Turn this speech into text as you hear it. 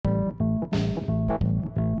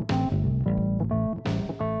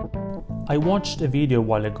I watched a video a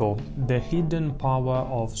while ago, The Hidden Power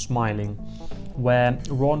of Smiling, where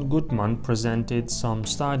Ron Goodman presented some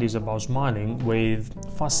studies about smiling with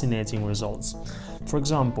fascinating results. For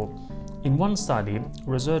example, in one study,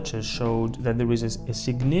 researchers showed that there is a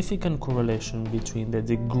significant correlation between the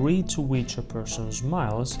degree to which a person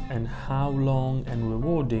smiles and how long and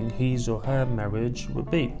rewarding his or her marriage would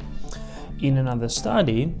be. In another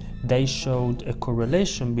study, they showed a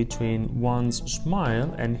correlation between one's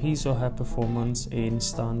smile and his or her performance in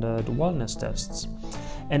standard wellness tests.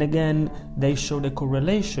 And again, they showed a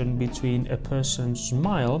correlation between a person's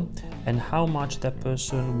smile and how much that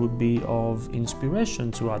person would be of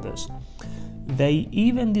inspiration to others. They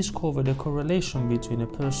even discovered a correlation between a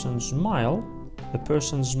person's smile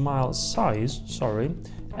size,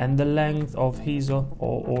 and the length of his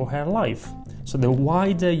or her life. So the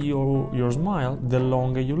wider your smile, the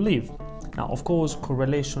longer you live. Now, of course,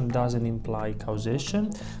 correlation doesn't imply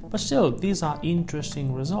causation, but still, these are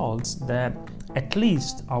interesting results that at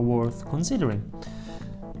least are worth considering.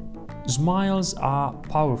 Smiles are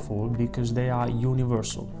powerful because they are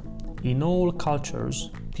universal. In all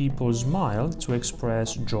cultures, people smile to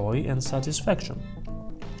express joy and satisfaction.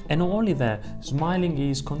 And not only that, smiling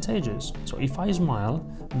is contagious. So if I smile,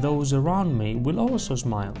 those around me will also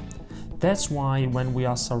smile. That's why when we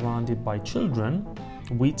are surrounded by children,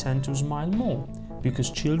 we tend to smile more,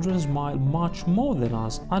 because children smile much more than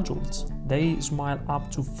us adults. They smile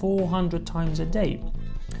up to 400 times a day.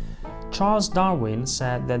 Charles Darwin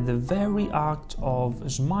said that the very act of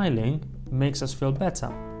smiling makes us feel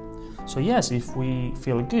better. So yes, if we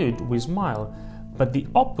feel good, we smile, but the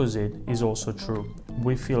opposite is also true.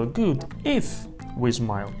 We feel good if we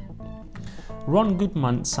smile. Ron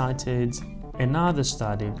Goodman cited another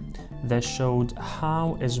study that showed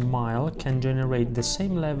how a smile can generate the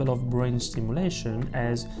same level of brain stimulation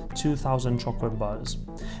as 2,000 chocolate bars.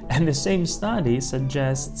 And the same study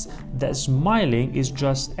suggests that smiling is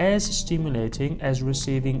just as stimulating as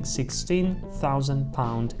receiving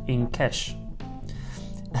 £16,000 in cash.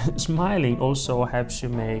 Smiling also helps you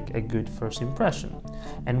make a good first impression.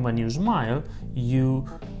 And when you smile, you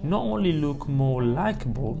not only look more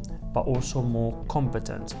likable, but also more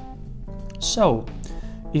competent. So,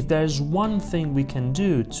 if there's one thing we can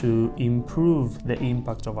do to improve the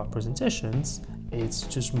impact of our presentations, it's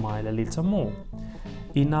to smile a little more.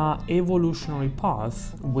 In our evolutionary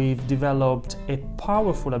path, we've developed a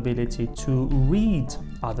powerful ability to read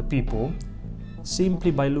other people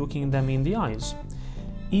simply by looking them in the eyes.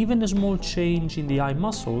 Even a small change in the eye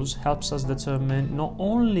muscles helps us determine not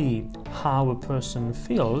only how a person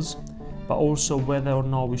feels, but also whether or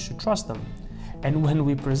not we should trust them. And when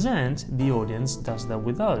we present, the audience does that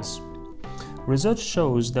with us. Research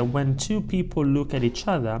shows that when two people look at each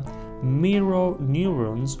other, mirror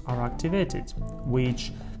neurons are activated,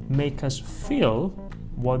 which make us feel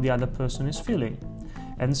what the other person is feeling.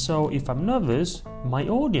 And so if I'm nervous, my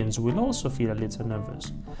audience will also feel a little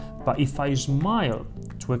nervous. But if I smile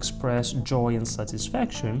to express joy and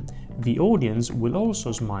satisfaction, the audience will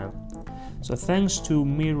also smile. So thanks to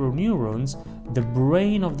mirror neurons, the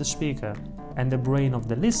brain of the speaker and the brain of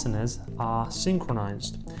the listeners are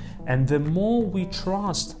synchronized. And the more we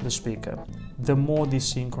trust the speaker, the more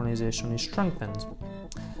this synchronization is strengthened.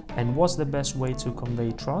 And what's the best way to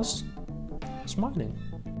convey trust? Smiling.